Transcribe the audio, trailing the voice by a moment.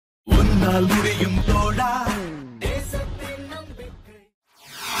உன்னால் முடியும் தோழா.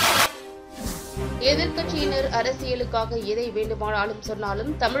 எதிர்க்கட்சியினர் அரசியலுக்காக எதை வேண்டுமானாலும்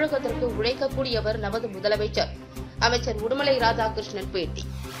சொன்னாலும் தமிழகத்திற்கு உழைக்கக்கூடியவர் நமது முதலமைச்சர். அமைச்சர் உடுமலை ராதாகிருஷ்ணன் பேட்டி.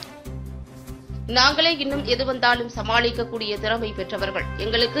 நாங்களே இன்னும் எது வந்தாலும் சமாளிக்கக்கூடிய திறமை பெற்றவர்கள்.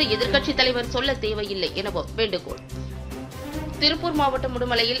 எங்களுக்கு எதிர்க்கட்சித் தலைவர் சொல்ல தேவையில்லை எனவும் வேண்டுகோள். திருப்பூர் மாவட்டம்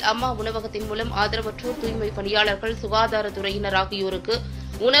உடுமலையில் அம்மா உணவகத்தின் மூலம் ஆதரவற்றோர், தூய்மை பணியாளர்கள், சுகாதாரத்துறையினர் ஆகியோருக்கு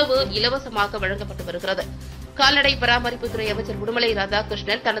உணவு இலவசமாக வழங்கப்பட்டு வருகிறது. கால்நடை பராமரிப்புத்துறை அமைச்சர் உடுமலை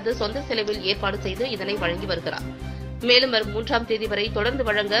ராதாகிருஷ்ணன் தனது சொந்த செலவில் ஏற்பாடு செய்து இதனை வழங்கி வருகிறார். மேலும் வரும் 3ஆம் தேதி வரை தொடர்ந்து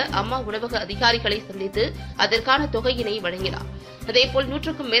வழங்க அம்மா உணவக அதிகாரிகளை சந்தித்து அதற்கான தொகையினை வழங்கினார். அதேபோல்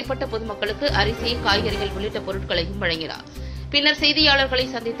 100க்கும் மேற்பட்ட பொதுமக்களுக்கு அரிசி, காய்கறிகள் உள்ளிட்ட பொருட்களையும் வழங்கினார். பின்னர் செய்தியாளர்களை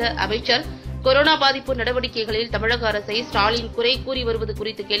சந்தித்த அமைச்சர், கொரோனா பாதிப்பு நடவடிக்கைகளில் தமிழக அரசை ஸ்டாலின் குறை கூறி வருவது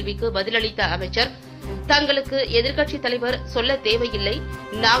குறித்து கேள்விக்கு பதிலளித்த அமைச்சர், தங்களுக்கு எதிர்க்கட்சித் தலைவர் சொல்ல தேவையில்லை,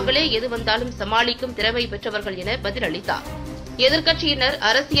 நாங்களே எது வந்தாலும் சமாளிக்கும் திறமை பெற்றவர்கள் என பதிலளித்தார். எதிர்க்கட்சியினர்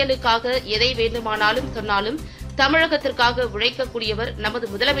அரசியலுக்காக எதை வேண்டுமானாலும் சொன்னாலும் தமிழகத்திற்காக உழைக்கக்கூடியவர் நமது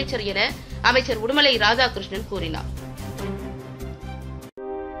முதலமைச்சர் என அமைச்சர் உடுமலை ராதாகிருஷ்ணன் கூறினார்.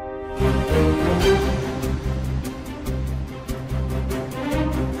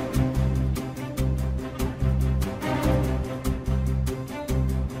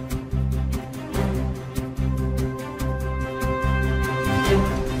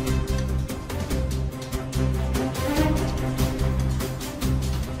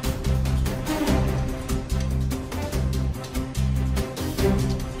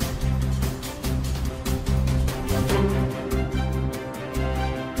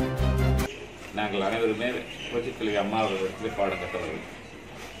 நாங்கள் அனைவருமே புரட்சித் தலைவி அம்மா அவர்களிடத்தில் பாடம் கற்றவர்கள்.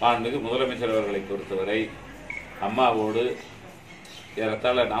 மாண்புமிகு முதலமைச்சர் அவர்களை பொறுத்தவரை அம்மாவோடு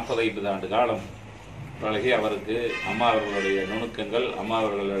ஏறத்தாழ 40-50 ஆண்டு காலம் பழகி அவருக்கு அம்மா அவர்களுடைய நுணுக்கங்கள், அம்மா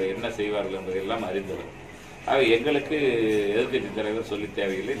அவர்கள் என்ன செய்வார்கள் என்பதையெல்லாம் அறிந்தவர். ஆக எங்களுக்கு எதிர்க்கட்சி தலைவர் சொல்லி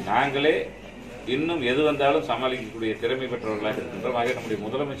தேவையில்லை, நாங்களே இன்னும் எது வந்தாலும் சமாளிக்கக்கூடிய திறமை பெற்றவர்களாக இருக்கின்றோம். ஆக நம்முடைய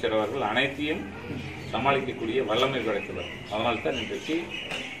முதலமைச்சர் அவர்கள் அனைத்தையும் சமாளிக்கக்கூடிய வல்லமை படைத்தவர். அதனால்தான் இன்றைக்கு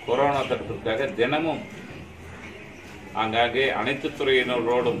கொரோனா தடுப்பிற்காக தினமும் ஆங்காங்கே அனைத்து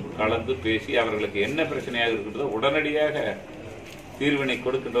துறையினரோடும் கலந்து பேசி அவர்களுக்கு என்ன பிரச்சனையாக இருக்கின்றதோ உடனடியாக தீர்வினை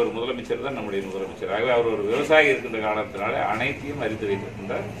கொடுக்கின்ற ஒரு முதலமைச்சர் தான் நம்முடைய முதலமைச்சர். ஆகவே அவர் ஒரு விவசாயி இருக்கின்ற காரணத்தினால அனைத்தையும் அறிந்து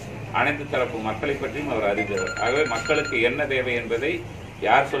வைத்திருக்கின்றார். அனைத்து தரப்பு மக்களை பற்றியும் அவர் அறிந்தவர். ஆகவே மக்களுக்கு என்ன தேவை என்பதை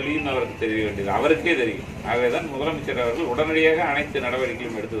யார் சொல்லியும் அவருக்கு தெரிய வேண்டியது, அவருக்கே தெரியும். ஆகவேதான் முதலமைச்சர் அவர்கள் உடனடியாக அனைத்து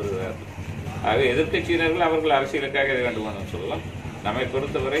நடவடிக்கைகளும் எடுத்து வருகிறார்கள். ஆகவே எதிர்க்கட்சியினர்கள் அவர்கள் அரசியலுக்காக எதை வேண்டுமானு சொல்லலாம். நம்மை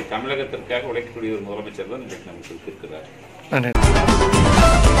பொறுத்தவரை தமிழகத்திற்காக உழைக்கக்கூடிய ஒரு முதலமைச்சர் தான் இன்றைக்கு நமக்கு இருக்கிறார்.